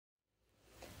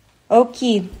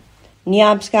Oki,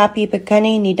 Niabskapi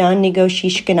Pakani Nidan Nigo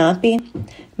Shishkanapi.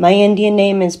 My Indian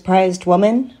name is Prized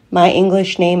Woman. My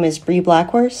English name is Bree Black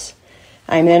Horse.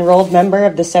 I'm an enrolled member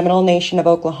of the Seminole Nation of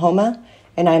Oklahoma,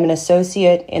 and I'm an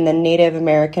associate in the Native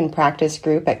American Practice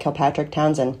Group at Kilpatrick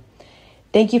Townsend.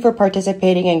 Thank you for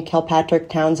participating in Kilpatrick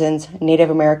Townsend's Native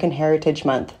American Heritage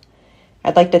Month.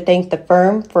 I'd like to thank the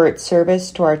firm for its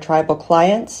service to our tribal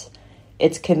clients,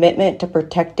 its commitment to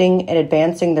protecting and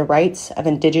advancing the rights of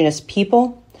Indigenous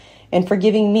people, and for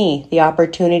giving me the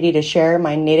opportunity to share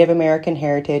my Native American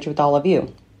heritage with all of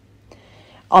you.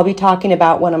 I'll be talking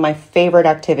about one of my favorite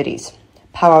activities,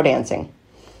 powwow dancing.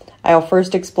 I'll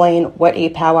first explain what a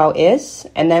powwow is,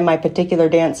 and then my particular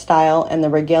dance style and the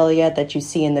regalia that you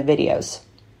see in the videos.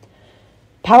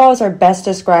 Powwows are best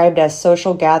described as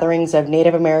social gatherings of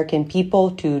Native American people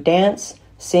to dance,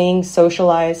 sing,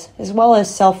 socialize, as well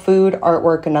as sell food,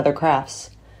 artwork, and other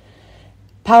crafts.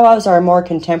 Powwows are a more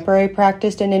contemporary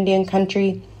practice in Indian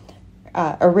country,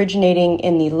 originating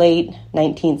in the late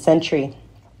 19th century.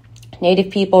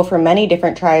 Native people from many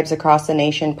different tribes across the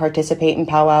nation participate in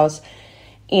powwows,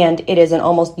 and it is an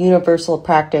almost universal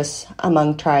practice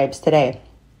among tribes today.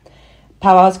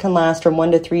 Powwows can last from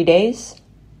 1 to 3 days,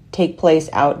 take place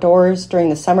outdoors during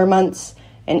the summer months,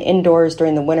 and indoors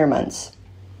during the winter months.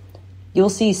 You'll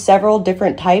see several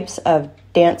different types of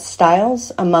dance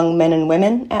styles among men and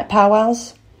women at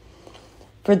powwows.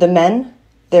 For the men,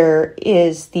 there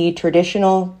is the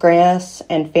traditional grass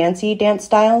and fancy dance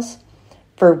styles.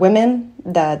 For women,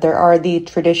 there are the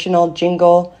traditional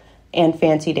jingle and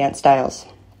fancy dance styles.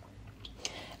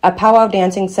 A powwow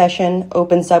dancing session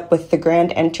opens up with the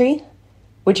grand entry,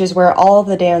 which is where all of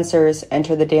the dancers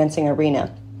enter the dancing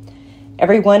arena.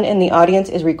 Everyone in the audience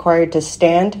is required to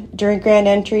stand during grand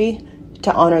entry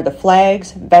to honor the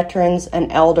flags, veterans,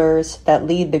 and elders that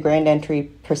lead the grand entry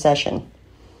procession.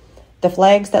 The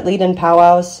flags that lead in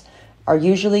powwows are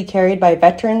usually carried by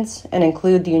veterans and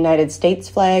include the United States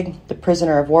flag, the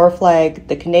prisoner of war flag,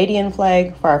 the Canadian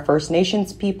flag for our First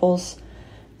Nations peoples,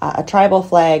 a tribal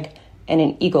flag, and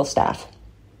an eagle staff.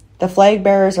 The flag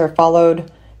bearers are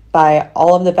followed by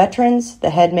all of the veterans,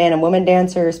 the head man and woman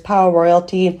dancers, powwow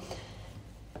royalty,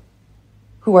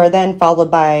 who are then followed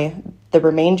by the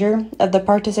remainder of the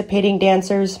participating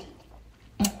dancers,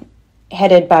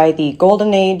 headed by the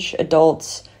Golden Age,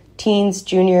 adults, teens,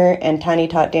 junior, and tiny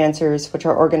tot dancers, which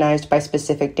are organized by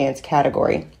specific dance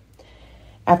category.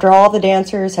 After all the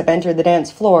dancers have entered the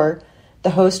dance floor, the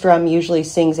host drum usually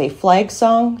sings a flag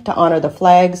song to honor the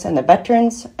flags and the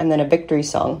veterans, and then a victory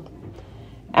song.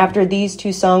 After these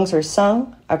two songs are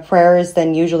sung, a prayer is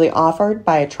then usually offered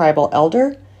by a tribal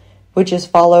elder, which is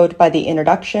followed by the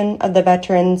introduction of the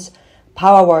veterans,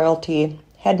 powwow royalty,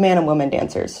 headman, and women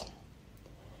dancers.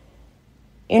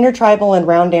 Intertribal and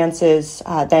round dances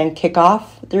then kick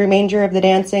off the remainder of the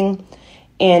dancing,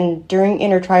 and during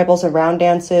intertribals and round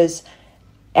dances,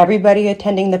 everybody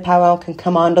attending the powwow can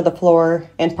come onto the floor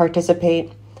and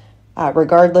participate,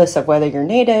 regardless of whether you're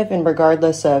native and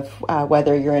regardless of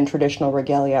whether you're in traditional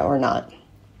regalia or not.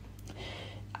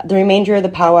 The remainder of the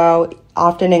powwow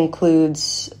often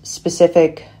includes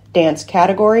specific dance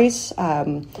categories,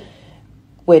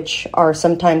 which are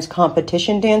sometimes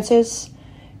competition dances.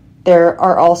 There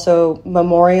are also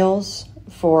memorials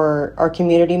for our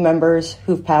community members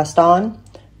who've passed on,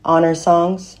 honor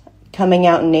songs, coming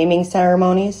out and naming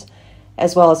ceremonies,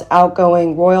 as well as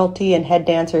outgoing royalty and head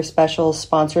dancer specials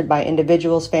sponsored by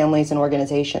individuals, families, and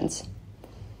organizations.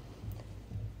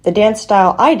 The dance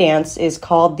style I dance is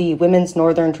called the Women's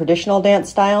Northern Traditional Dance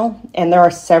Style, and there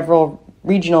are several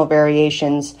regional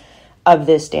variations of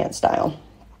this dance style.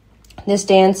 This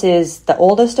dance is the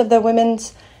oldest of the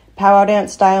women's powwow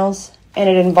dance styles, and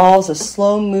it involves a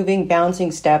slow-moving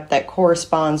bouncing step that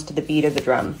corresponds to the beat of the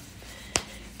drum.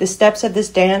 The steps of this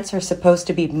dance are supposed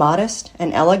to be modest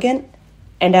and elegant,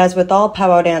 and as with all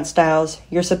powwow dance styles,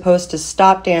 you're supposed to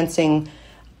stop dancing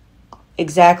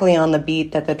exactly on the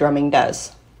beat that the drumming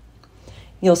does.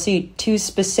 You'll see two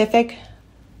specific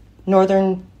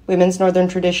women's northern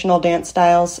traditional dance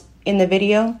styles in the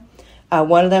video.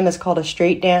 One of them is called a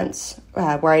straight dance,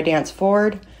 where I dance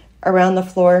forward around the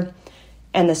floor,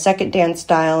 and the second dance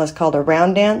style is called a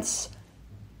round dance,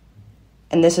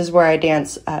 and this is where I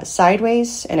dance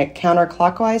sideways in a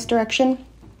counterclockwise direction.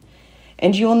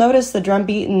 And you will notice the drum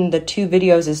beat in the two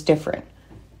videos is different.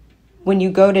 When you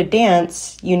go to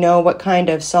dance, you know what kind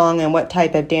of song and what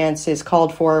type of dance is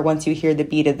called for once you hear the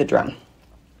beat of the drum.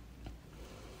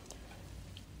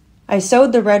 I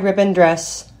sewed the red ribbon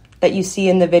dress that you see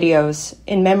in the videos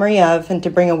in memory of and to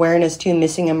bring awareness to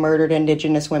missing and murdered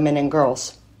Indigenous women and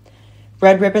girls.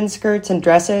 Red ribbon skirts and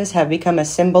dresses have become a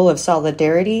symbol of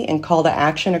solidarity and call to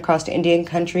action across Indian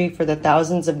country for the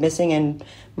thousands of missing and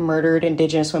murdered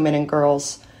Indigenous women and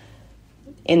girls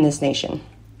in this nation.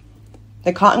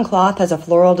 The cotton cloth has a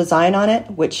floral design on it,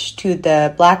 which to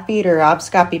the Blackfeet or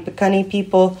Abskapi Piikani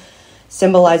people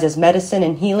symbolizes medicine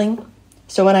and healing.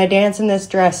 So when I dance in this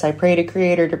dress, I pray to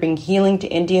Creator to bring healing to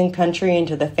Indian country and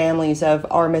to the families of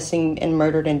our missing and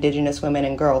murdered Indigenous women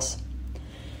and girls.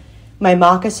 My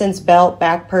moccasins, belt,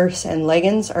 back purse, and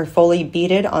leggings are fully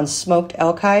beaded on smoked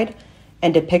elk hide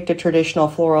and depict a traditional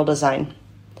floral design.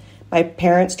 My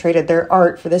parents traded their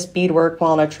art for this beadwork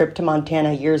while on a trip to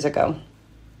Montana years ago.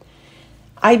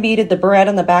 I beaded the barrette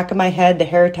on the back of my head, the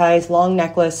hair ties, long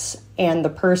necklace, and the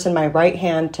purse in my right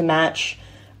hand to match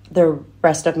the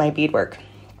rest of my beadwork.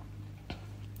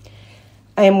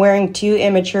 I am wearing 2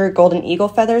 immature golden eagle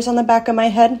feathers on the back of my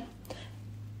head.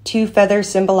 2 feathers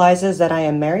symbolizes that I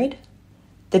am married.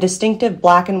 The distinctive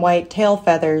black and white tail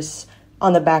feathers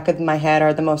on the back of my head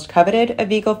are the most coveted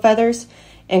of eagle feathers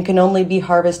and can only be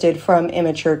harvested from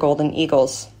immature golden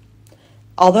eagles.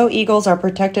 Although eagles are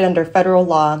protected under federal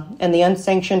law and the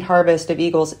unsanctioned harvest of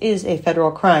eagles is a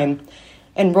federal crime,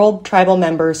 enrolled tribal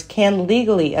members can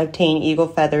legally obtain eagle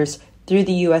feathers through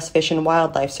the U.S. Fish and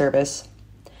Wildlife Service.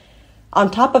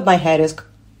 On top of my head is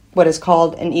what is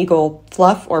called an eagle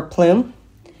fluff or plume.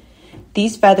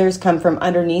 These feathers come from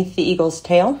underneath the eagle's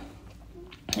tail,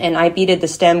 and I beaded the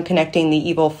stem connecting the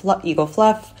eagle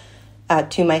fluff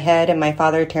to my head, and my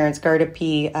father, Terrence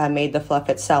Gardapi, made the fluff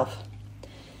itself.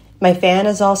 My fan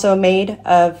is also made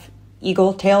of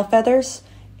eagle tail feathers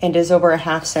and is over a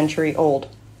half-century old.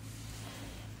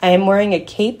 I am wearing a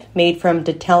cape made from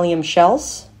Detalium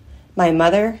shells. My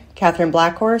mother, Catherine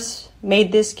Black Horse,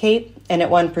 made this cape, and it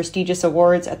won prestigious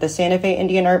awards at the Santa Fe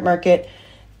Indian Art Market,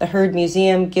 the Heard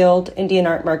Museum Guild Indian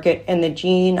Art Market, and the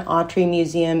Gene Autry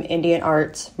Museum Indian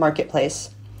Arts Marketplace.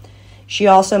 She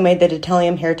also made the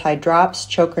Detalium hair-tied drops,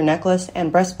 choker necklace,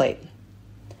 and breastplate.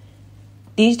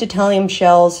 These Detalium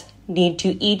shells need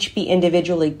to each be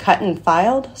individually cut and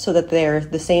filed so that they're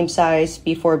the same size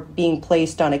before being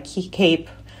placed on a cape,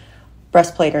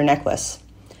 breastplate, or necklace.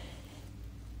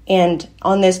 And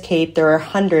on this cape, there are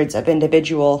hundreds of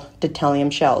individual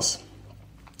Detalium shells.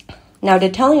 Now,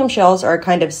 Detalium shells are a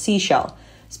kind of seashell,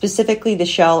 specifically the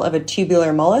shell of a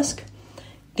tubular mollusk.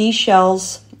 These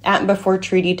shells, at and before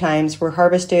treaty times, were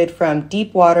harvested from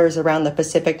deep waters around the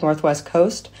Pacific Northwest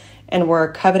coast and were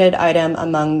a coveted item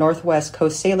among Northwest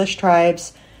Coast Salish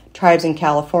tribes, tribes in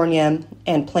California,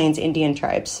 and Plains Indian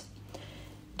tribes.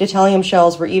 Detalium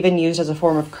shells were even used as a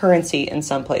form of currency in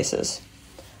some places.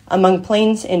 Among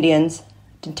Plains Indians,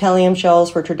 Detalium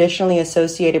shells were traditionally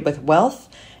associated with wealth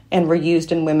and were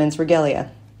used in women's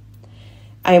regalia.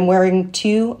 I am wearing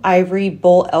 2 ivory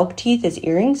bull elk teeth as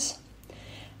earrings.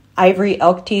 Ivory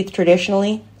elk teeth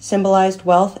traditionally symbolized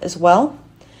wealth as well,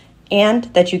 and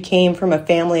that you came from a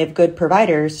family of good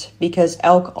providers because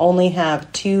elk only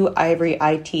have 2 ivory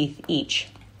eye teeth each.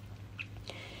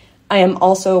 I am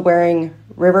also wearing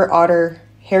river otter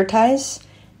hair ties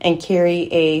and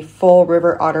carry a full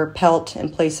river otter pelt in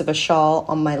place of a shawl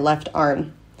on my left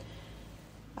arm.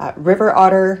 River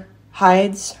otter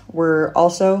hides were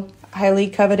also highly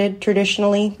coveted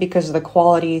traditionally because of the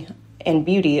quality and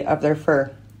beauty of their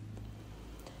fur.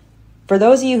 For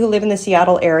those of you who live in the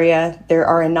Seattle area, there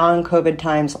are in non-COVID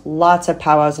times lots of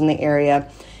powwows in the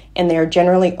area, and they are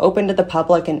generally open to the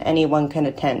public and anyone can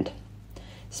attend.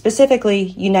 Specifically,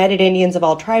 United Indians of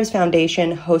All Tribes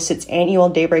Foundation hosts its annual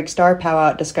Daybreak Star Powwow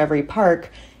at Discovery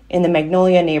Park in the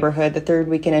Magnolia neighborhood the 3rd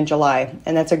weekend in July,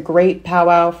 and that's a great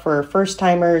powwow for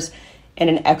first-timers and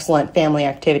an excellent family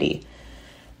activity.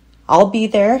 I'll be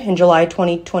there in July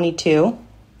 2022,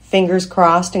 fingers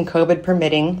crossed and COVID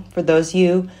permitting, for those of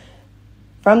you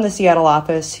from the Seattle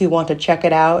office who want to check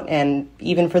it out, and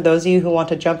even for those of you who want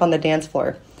to jump on the dance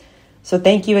floor. So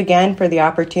thank you again for the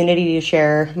opportunity to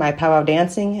share my powwow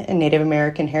dancing and Native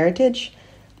American heritage.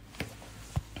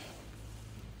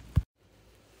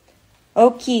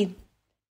 Oki.